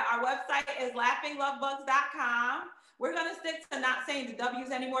 But yeah, our website is laughinglovebugs.com. We're going to stick to not saying the W's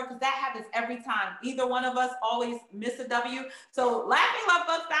anymore, because that happens every time. Either one of us always miss a W. So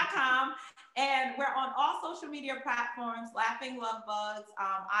laughinglovebugs.com. And we're on all social media platforms, Laughing Love Bugs,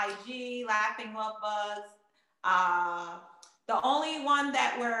 IG, Laughing Love Bugs. The only one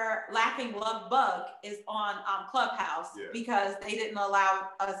that we're Laughing Love Bug is on Clubhouse, because they didn't allow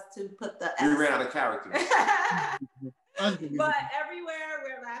us to put the S. We ran out of characters. But everywhere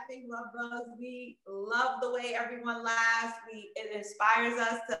we're Laughing Love Bugs. We love the way everyone laughs. It inspires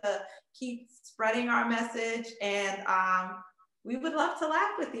us to keep spreading our message, and we would love to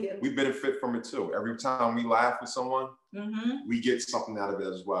laugh with you. We benefit from it too. Every time we laugh with someone, we get something out of it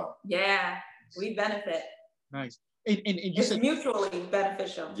as well. Yeah, we benefit. Nice. And you said mutually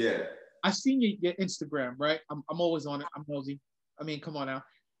beneficial. Yeah. I've seen your Instagram, right? I'm always on it. I'm nosy. I mean, come on now.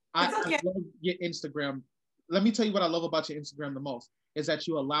 I love your Instagram. Let me tell you what I love about your Instagram the most, is that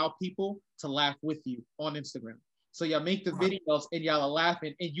you allow people to laugh with you on Instagram. So y'all make the videos and y'all are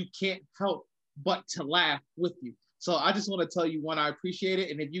laughing, and you can't help but to laugh with you. So I just want to tell you, one, I appreciate it.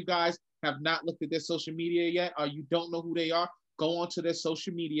 And if you guys have not looked at their social media yet, or you don't know who they are, go onto their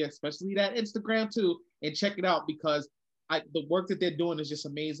social media, especially that Instagram too, and check it out, because the work that they're doing is just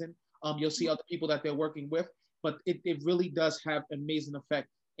amazing. You'll see other people that they're working with, but it really does have amazing effect.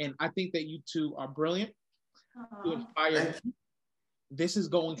 And I think that you two are brilliant. To inspire me. This is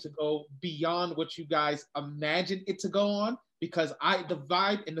going to go beyond what you guys imagine it to go on, because the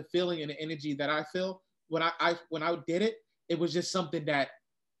vibe and the feeling and the energy that I feel when I did it, it was just something that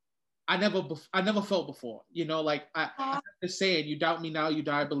I never felt before. You know, like I have this saying, you doubt me now, you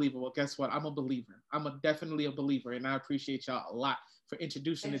die a believer. Well, guess what? I'm a believer. Definitely a believer, and I appreciate y'all a lot for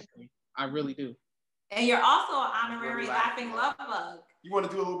introducing it to me. I really do. And you're also an honorary laughing love bug. You want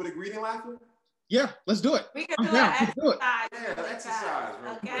to do a little bit of greeting laughter? Yeah, let's do it. We can do an exercise. Yeah, exercise.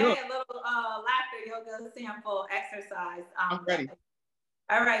 Okay, a little laughter yoga sample exercise. I'm ready.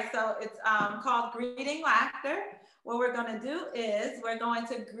 All right, so it's called greeting laughter. What we're going to do is we're going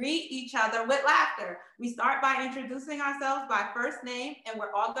to greet each other with laughter. We start by introducing ourselves by first name, and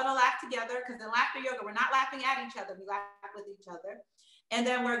we're all going to laugh together, because in laughter yoga, we're not laughing at each other, we laugh with each other. And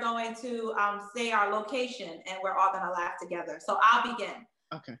then we're going to say our location, and we're all going to laugh together. So I'll begin.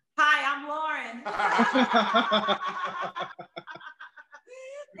 Okay. Hi, I'm Lauren.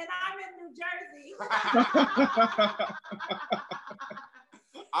 And I'm in New Jersey.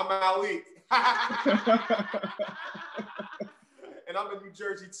 I'm Malik. And I'm in New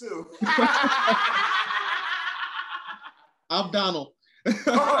Jersey too. I'm Donald.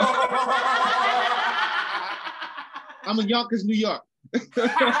 I'm in Yonkers, New York.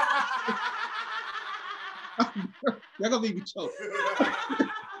 You're gonna make me choke.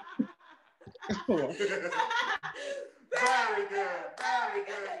 Very good, very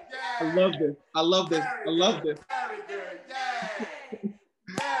good. Yay. I love this. I love this. I love this. Very good, yay.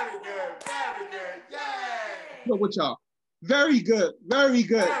 Very good, very good, yay. What with y'all? Very good, very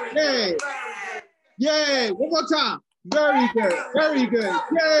good. Yay. Yay. One more time. Very good, very good.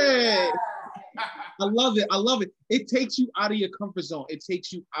 Yay. I love it. I love it. It takes you out of your comfort zone. It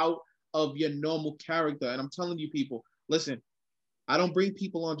takes you out of your normal character. And I'm telling you, people, listen, I don't bring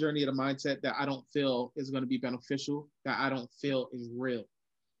people on journey of the mindset that I don't feel is going to be beneficial, that I don't feel is real.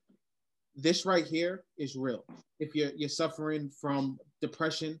 This right here is real. If you're suffering from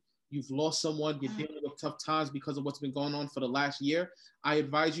depression, you've lost someone, you're dealing with tough times because of what's been going on for the last year, I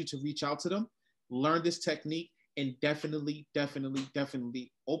advise you to reach out to them, learn this technique, and definitely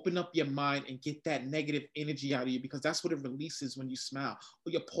open up your mind and get that negative energy out of you, because that's what it releases when you smile.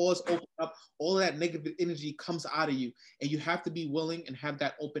 Or your pores open up, all of that negative energy comes out of you, and you have to be willing and have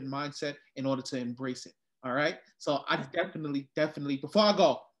that open mindset in order to embrace it. All right. So I definitely, before I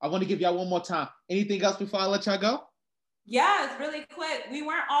go, I want to give y'all one more time. Anything else before I let y'all go? Yeah, it's really quick. We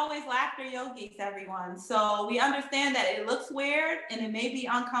weren't always laughter yogis, everyone. So we understand that it looks weird and it may be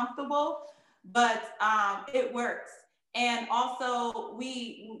uncomfortable, but it works. And also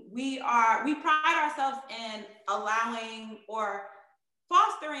we pride ourselves in allowing or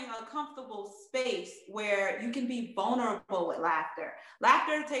fostering a comfortable space where you can be vulnerable with laughter.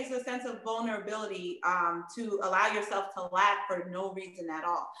 Laughter takes a sense of vulnerability to allow yourself to laugh for no reason at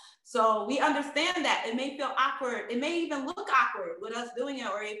all. So we understand that it may feel awkward. It may even look awkward with us doing it,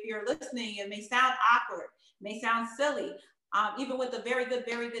 or if you're listening, it may sound awkward, it may sound silly. Even with the very good,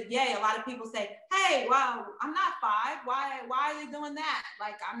 yay, a lot of people say, hey, wow, I'm not 5. Why are they doing that?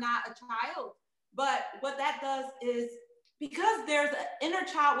 Like, I'm not a child. But what that does is, because there's an inner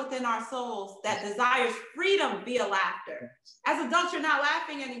child within our souls that desires freedom via laughter. As adults, you're not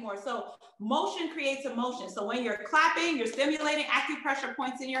laughing anymore. So motion creates emotion. So when you're clapping, you're stimulating acupressure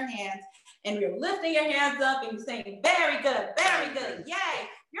points in your hands, and you're lifting your hands up and you're saying, very good, yay.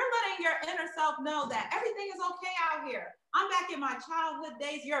 You're letting your inner self know that everything is okay out here. I'm back in my childhood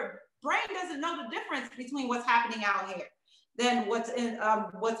days. Your brain doesn't know the difference between what's happening out here than what's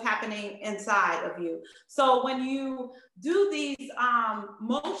happening inside of you. So when you do these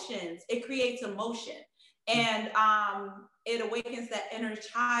motions, it creates emotion, and it awakens that inner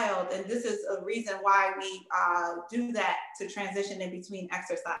child. And this is a reason why we do that, to transition in between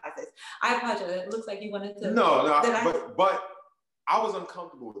exercises. I apologize. It looks like you wanted to. But I was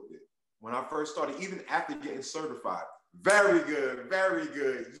uncomfortable with it when I first started, even after getting certified. Very good,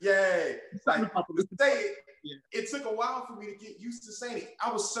 yay. Like, say it. Yeah. It took a while for me to get used to saying it.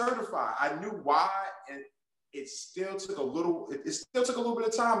 I was certified. I knew why, and it still took a little bit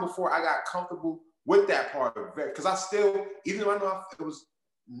of time before I got comfortable with that part of it. Because I still, even though I know it was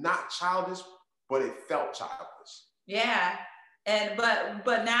not childish, but it felt childish. Yeah. And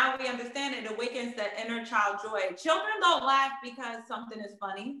but now we understand it awakens that inner child joy. Children don't laugh because something is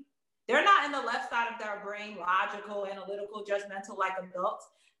funny. They're not in the left side of their brain, logical, analytical, judgmental like adults.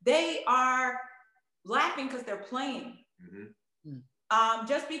 They are laughing because they're playing. Mm-hmm.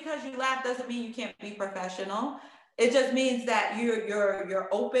 Just because you laugh doesn't mean you can't be professional. It just means that you're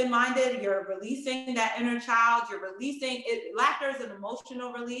open-minded. You're releasing that inner child. You're releasing it. Laughter is an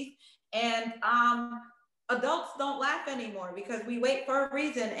emotional release, and adults don't laugh anymore because we wait for a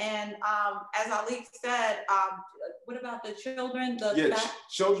reason. And as Ali said, what about the children?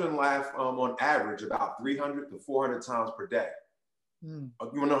 Children laugh on average about 300 to 400 times per day. You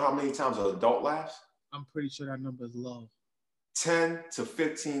want to know how many times an adult laughs? I'm pretty sure that number is low. 10 to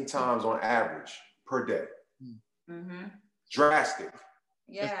 15 times on average per day. Mm-hmm. Drastic.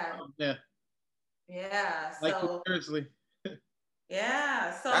 Yeah. Yeah. Yeah. Like, so seriously.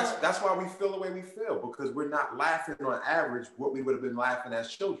 Yeah. So that's why we feel the way we feel, because we're not laughing on average what we would have been laughing as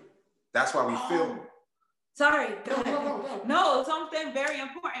children. That's why we feel. Sorry. No, something very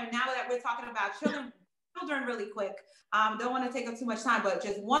important now that we're talking about children really quick. Don't want to take up too much time, but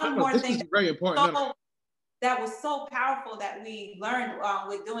just one more thing. This is very important. That was so powerful that we learned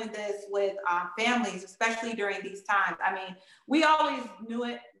with doing this with families, especially during these times. I mean, we always knew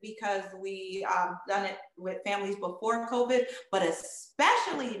it because we done it with families before COVID, but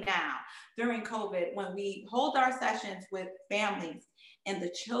especially now during COVID, when we hold our sessions with families and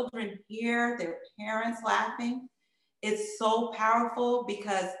the children hear their parents laughing, it's so powerful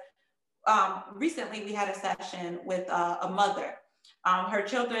because recently we had a session with a mother. Her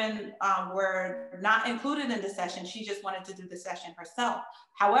children were not included in the session. She just wanted to do the session herself.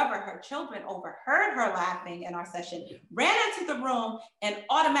 However, her children overheard her laughing in our session, ran into the room and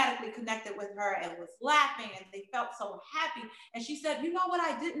automatically connected with her and was laughing, and they felt so happy. And she said, you know what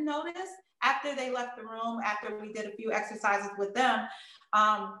I didn't notice after they left the room, after we did a few exercises with them?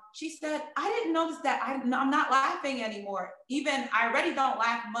 She said, I didn't notice that I'm not laughing anymore. Even I already don't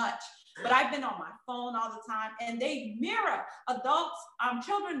laugh much, but I've been on my phone all the time, and they mirror adults.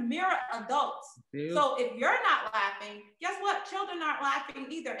 Children mirror adults. Yeah. So if you're not laughing, guess what? Children aren't laughing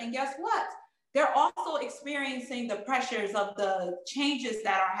either. And guess what? They're also experiencing the pressures of the changes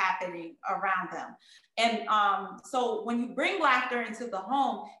that are happening around them. And so when you bring laughter into the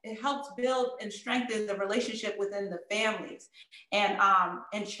home, it helps build and strengthen the relationship within the families.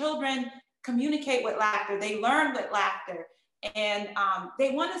 And children communicate with laughter. They learn with laughter. And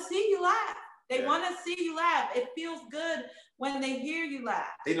they want to see you laugh. They want to see you laugh. It feels good when they hear you laugh.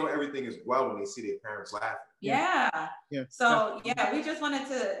 They know everything is well when they see their parents laughing. Yeah. So we just wanted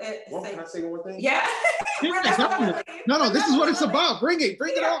to say. Can I say one more thing? Yeah. No, this is what it's about. Bring it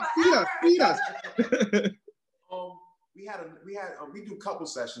on. Feed us. We do couple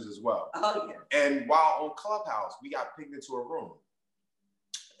sessions as well. Oh yeah. And while on Clubhouse, we got pinged into a room,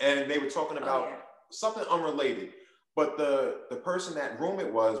 and they were talking about something unrelated. But the person that room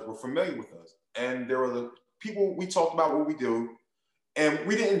it was were familiar with us. And there were the people, we talked about what we do. And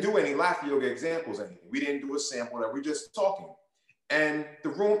we didn't do any laughter yoga examples or anything. We didn't do a sample, we were just talking. And the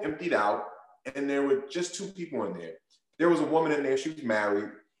room emptied out, and there were just two people in there. There was a woman in there, she was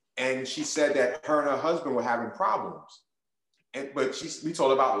married, and she said that her and her husband were having problems. But we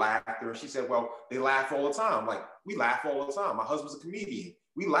told her about laughter, and she said, well, they laugh all the time. Like, we laugh all the time. My husband's a comedian.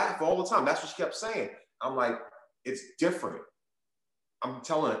 We laugh all the time. That's what she kept saying. I'm like, it's different. I'm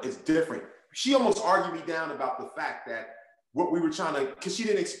telling her, it's different. She almost argued me down about the fact that what we were trying to, because she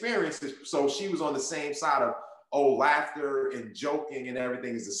didn't experience it, so she was on the same side of, laughter and joking and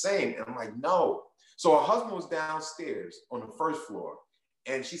everything is the same. And I'm like, no. So her husband was downstairs on the first floor,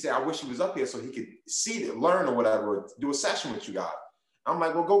 and she said, I wish he was up here so he could see it, learn or whatever, or do a session with you guys. I'm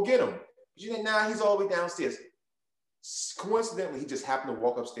like, well, go get him. She said, nah, he's all the way downstairs. Coincidentally, he just happened to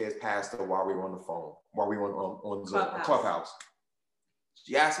walk upstairs past her while we were on the phone, while we were on Clubhouse.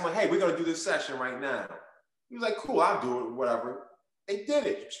 She asked him, like, hey, we're going to do this session right now. He was like, cool, I'll do it, whatever. They did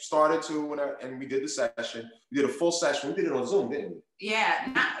it. She started to, and we did the session. We did a full session. We did it on Zoom, didn't we? Yeah,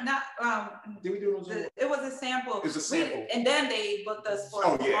 did we do it on Zoom? It was a sample. It was a sample. And then they booked us for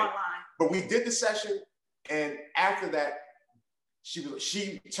online. But we did the session, and after that,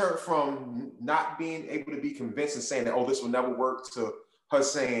 she turned from not being able to be convinced and saying that, this will never work, to her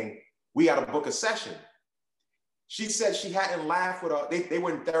saying, we got to book a session. She said she hadn't laughed with her. They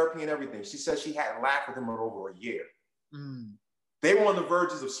were in therapy and everything. She said she hadn't laughed with him in over a year. They were on the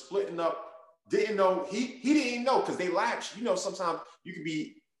verges of splitting up. Didn't know, he didn't know, because they laughed. You know, sometimes you can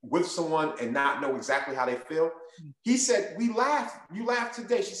be with someone and not know exactly how they feel. He said, we laughed. You laughed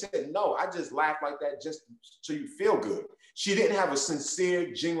today. She said, no, I just laughed like that just so you feel good. She didn't have a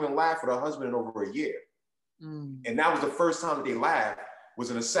sincere, genuine laugh with her husband in over a year. And that was the first time that they laughed,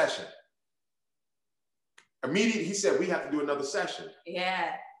 was in a session. Immediately, he said, we have to do another session.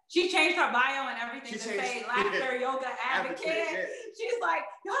 Yeah. She changed her bio and everything to say laughter yoga advocate. Yeah. She's like,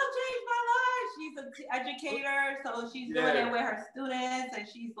 y'all changed my life. She's an educator, so she's doing it with her students, and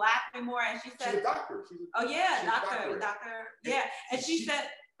she's laughing more. And she said, she's a doctor. Doctor. Yeah. And she said,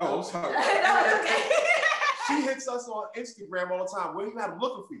 I'm sorry. no, it's okay. She hits us on Instagram all the time. Where you at? I'm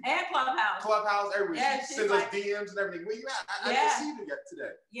looking for you. And Clubhouse. Clubhouse, everywhere. Yeah, she sends us DMs and everything. Where you at? I didn't see you yet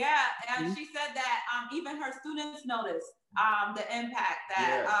today. Yeah, and she said that even her students noticed the impact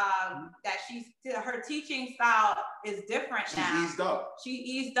that her teaching style is different now. She eased up. She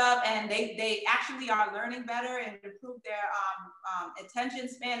eased up, and they actually are learning better and improve their attention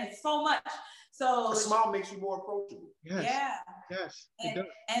span and so much. So a smile makes you more approachable. Yes. Yeah. Yes. And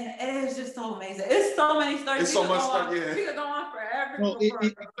it's just so amazing. It's so many stories. It's so much stuff. Yeah. We could go on forever. Well,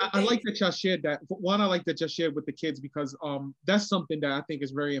 I like that y'all shared that. One, I like that y'all shared with the kids because that's something that I think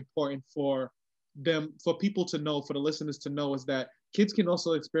is very important for them, for people to know, for the listeners to know, is that kids can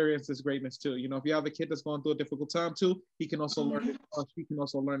also experience this greatness too. You know, if you have a kid that's going through a difficult time too, he can also learn it. She can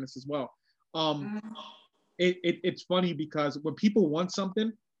also learn this as well. It's funny because when people want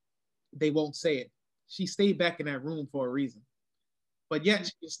something, they won't say it. She stayed back in that room for a reason, but yet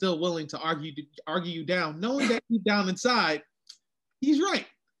she's still willing to argue you down, knowing that deep down inside, he's right.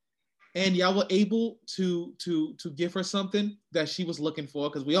 And y'all were able to give her something that she was looking for,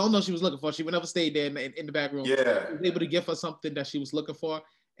 because we all know she was looking for. She would never stay there in the back room. Yeah. She was able to give her something that she was looking for.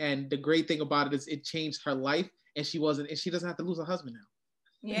 And the great thing about it is it changed her life, and she doesn't have to lose her husband now.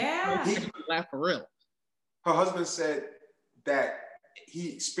 Yeah. She can laugh for real. Her husband said that he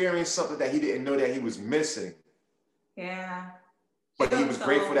experienced something that he didn't know that he was missing. Yeah. But he was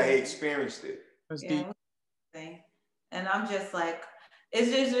grateful that he experienced it. That's deep. And I'm just like,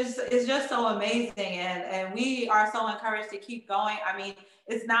 it's just so amazing, and we are so encouraged to keep going. I mean,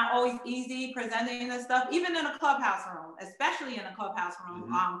 it's not always easy presenting this stuff, even in a clubhouse room, especially in a clubhouse room,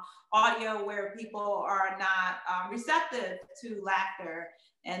 audio where people are not receptive to laughter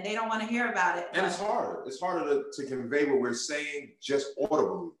and they don't want to hear about it. And it's harder. It's harder to convey what we're saying just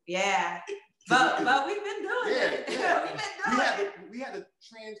audibly. Yeah. But we've been doing it. Yeah. We've been doing it. We had to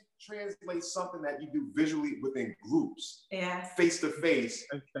translate something that you do visually within groups, face to face,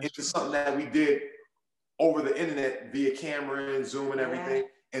 into something that we did over the internet via camera and Zoom and everything,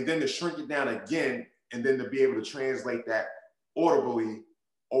 and then to shrink it down again, and then to be able to translate that audibly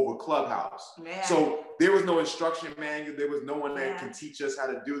over Clubhouse. Yeah. So there was no instruction manual. There was no one that can teach us how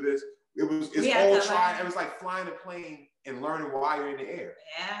to do this. It's all trying. It was like flying a plane and learning while you're in the air.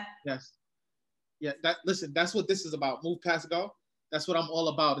 Yeah. Yes. Yeah. That's what this is about. Move past go. That's what I'm all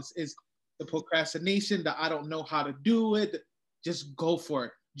about. Is the procrastination, that I don't know how to do it. Just go for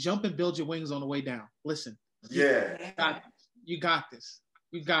it. Jump and build your wings on the way down. Listen. Yeah. You got this.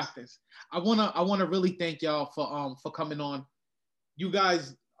 You got this. I wanna really thank y'all for coming on. You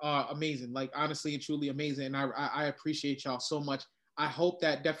guys are amazing. Like, honestly and truly amazing. And I appreciate y'all so much. I hope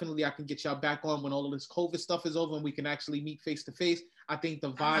that definitely I can get y'all back on when all of this COVID stuff is over and we can actually meet face to face. I think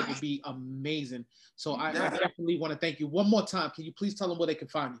the vibe would be amazing. So I definitely want to thank you one more time. Can you please tell them where they can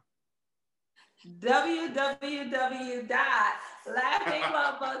find you? www.laughinglovebugs.com.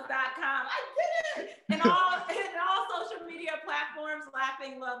 I did it! And all social media platforms,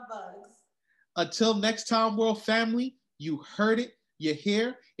 Laughing Love Bugs. Until next time, world family, you heard it. You're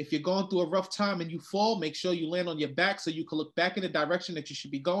here. If you're going through a rough time and you fall, make sure you land on your back so you can look back in the direction that you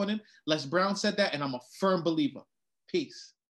should be going in. Les Brown said that, and I'm a firm believer. Peace.